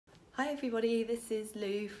Hi everybody, this is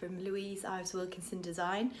Lou from Louise Ives-Wilkinson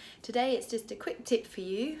Design. Today it's just a quick tip for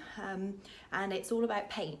you and it's all about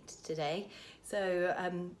paint today. So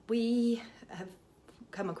we have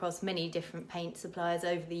come across many different paint suppliers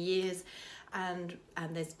over the years and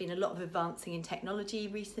there's been a lot of advancing in technology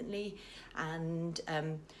recently, and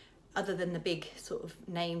other than the big sort of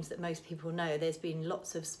names that most people know, there's been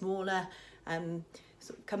lots of smaller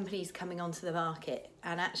sort of companies coming onto the market.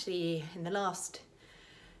 And actually in the last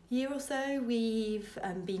year or so we've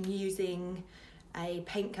been using a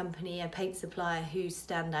paint company, a paint supplier who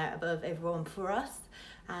stand out above everyone for us.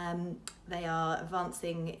 They are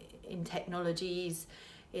advancing in technologies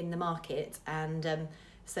in the market, and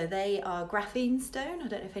so they are graphene stone. I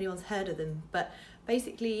don't know if anyone's heard of them, but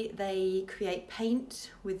basically they create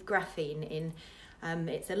paint with graphene in.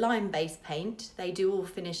 It's a lime-based paint. They do all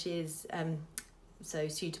finishes, so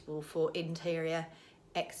suitable for interior,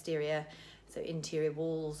 exterior, so interior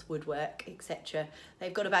walls, woodwork, etc.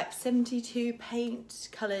 They've got about 72 paint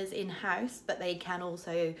colours in-house, but they can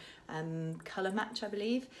also colour match, I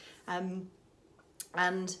believe.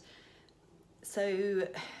 And so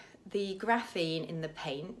the graphene in the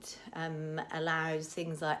paint allows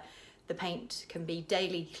things like the paint can be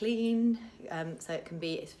daily clean, so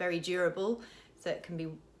it's very durable, so it can be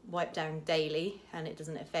wiped down daily and it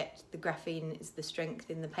doesn't affect. The graphene is the strength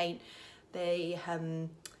in the paint.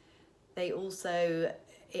 They also,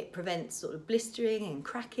 it prevents sort of blistering and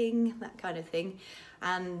cracking, that kind of thing.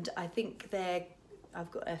 And I think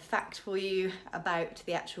I've got a fact for you about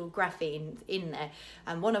the actual graphene in there.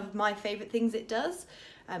 And one of my favourite things it does,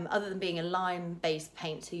 other than being a lime-based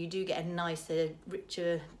paint, so you do get a nicer,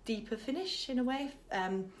 richer, deeper finish in a way.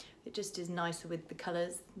 It just is nicer with the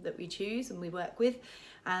colours that we choose and we work with.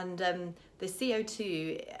 And the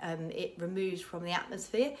CO2 it removes from the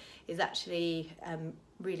atmosphere is actually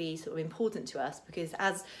really sort of important to us, because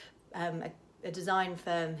as a design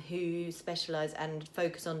firm who specialise and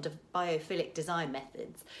focus on biophilic design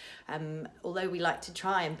methods, although we like to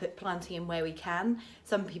try and put planting in where we can,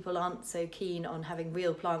 some people aren't so keen on having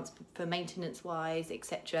real plants for maintenance wise,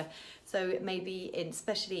 etc. So maybe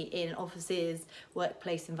especially in offices,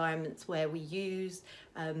 workplace environments where we use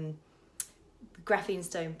graphene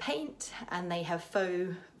stone paint and they have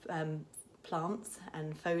faux plants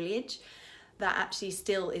and foliage, that actually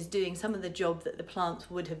still is doing some of the job that the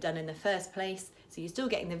plants would have done in the first place. So you're still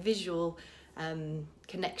getting the visual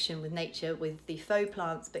connection with nature with the faux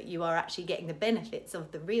plants, but you are actually getting the benefits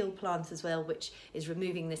of the real plants as well, which is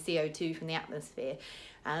removing the CO2 from the atmosphere.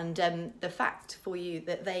 And the fact for you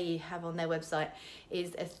that they have on their website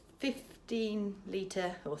is a 3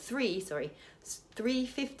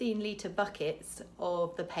 15-litre buckets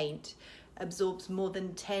of the paint absorbs more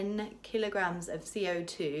than 10 kilograms of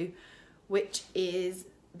CO2, which is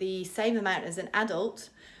the same amount as an adult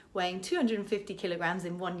weighing 250 kilograms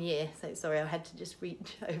in 1 year. So sorry, I had to just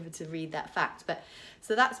reach over to read that fact, but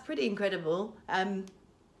so that's pretty incredible.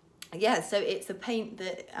 Yeah, so it's a paint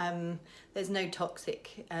that there's no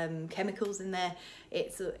toxic chemicals in there.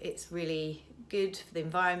 It's really good for the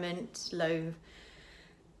environment, low,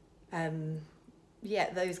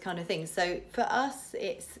 yeah, those kind of things. So for us,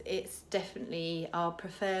 it's definitely our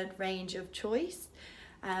preferred range of choice.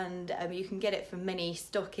 And you can get it from many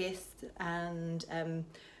stockists, and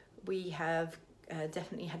we have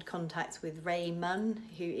definitely had contacts with Ray Munn,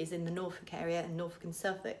 who is in the Norfolk area, in Norfolk and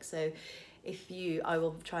Suffolk. So I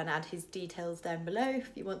will try and add his details down below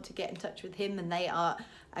if you want to get in touch with him. And they are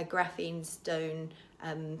a graphene stone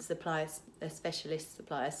supplier, a specialist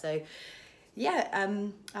supplier. So yeah,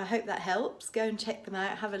 I hope that helps. Go and check them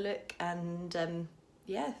out, have a look, and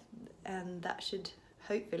yeah, and that should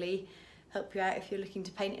hopefully help you out if you're looking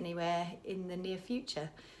to paint anywhere in the near future.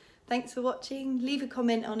 Thanks for watching. Leave a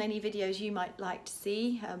comment on any videos you might like to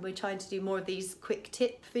see. We're trying to do more of these quick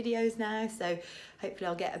tip videos now, so hopefully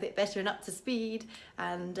I'll get a bit better and up to speed.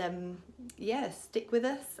 And yeah, stick with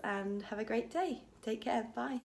us and have a great day. Take care. Bye.